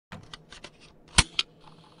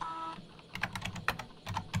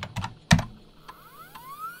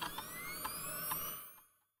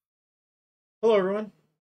Hello everyone,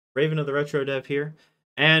 Raven of the RetroDev here,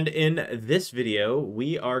 and in this video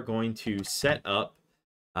we are going to set up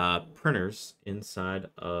printers inside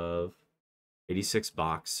of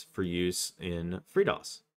 86box for use in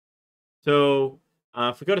FreeDOS. So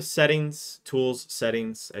if we go to settings, tools,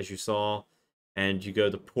 settings, as you saw, and you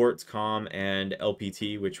go to ports, COM, and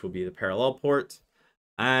LPT, which will be the parallel port,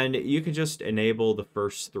 and you can just enable the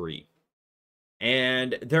first three.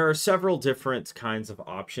 And there are several different kinds of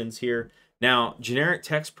options here. Now, generic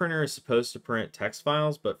text printer is supposed to print text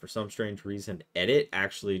files, but for some strange reason, edit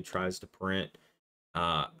actually tries to print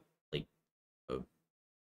like a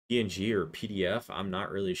PNG or PDF. I'm not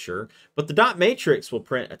really sure. But the dot matrix will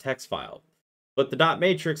print a text file. But the dot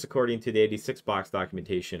matrix, according to the 86box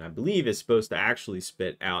documentation, I believe is supposed to actually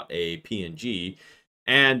spit out a PNG.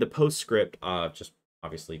 And the postscript just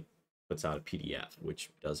obviously puts out a PDF, which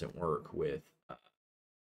doesn't work with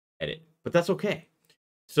edit. But that's okay.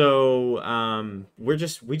 So we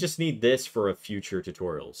just need this for a future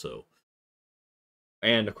tutorial. So,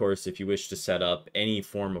 and of course, if you wish to set up any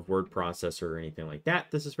form of word processor or anything like that,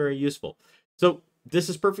 this is very useful. So this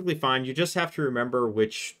is perfectly fine. You just have to remember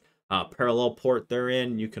which parallel port they're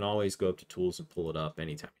in. You can always go up to tools and pull it up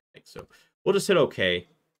anytime you like. So we'll just hit OK,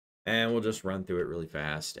 and we'll just run through it really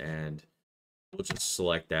fast, and we'll just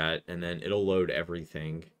select that, and then it'll load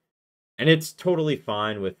everything. And it's totally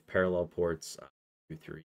fine with parallel ports 2,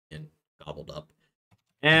 3, and gobbled up.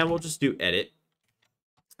 And we'll just do edit.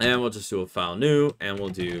 And we'll just do a file new. And we'll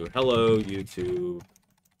do hello YouTube.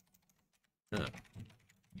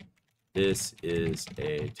 This is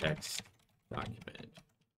a text document.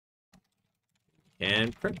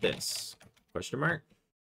 And print this? Question mark.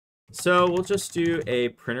 So we'll just do a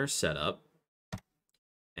printer setup.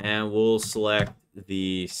 And we'll select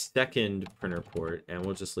the second printer port, and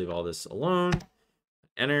we'll just leave all this alone.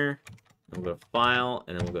 Enter, and we'll go to file,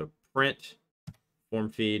 and then we'll go to print, form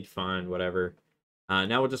feed, fine, whatever.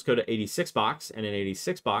 Now we'll just go to 86box, and in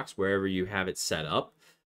 86box, wherever you have it set up,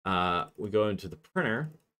 we go into the printer,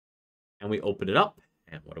 and we open it up.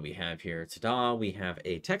 And what do we have here? Ta-da! We have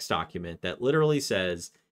a text document that literally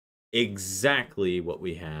says exactly what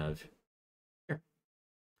we have here.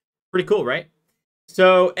 Pretty cool, right?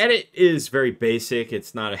 So edit is very basic.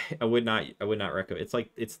 It's not I would not recommend.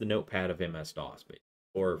 It's the notepad of MS-DOS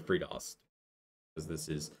or FreeDOS, because this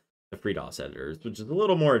is the FreeDOS editor, which is a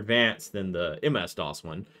little more advanced than the MS-DOS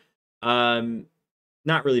one.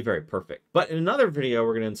 Not really very perfect. But in another video,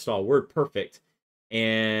 we're going to install WordPerfect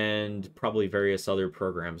and probably various other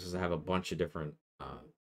programs, because I have a bunch of different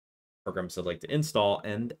programs I'd like to install,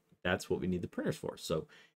 and that's what we need the printers for. So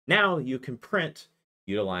now you can print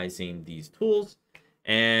utilizing these tools.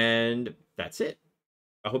 And that's it.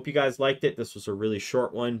 I hope you guys liked it. This was a really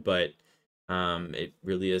short one, but it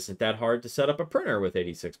really isn't that hard to set up a printer with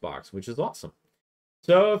 86box, which is awesome.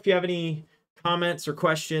 So if you have any comments or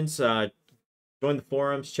questions, join the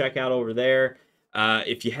forums, check out over there.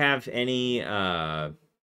 If you have any,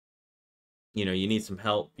 you need some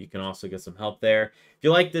help, you can also get some help there. If you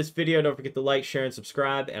like this video, don't forget to like, share, and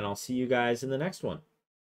subscribe, and I'll see you guys in the next one.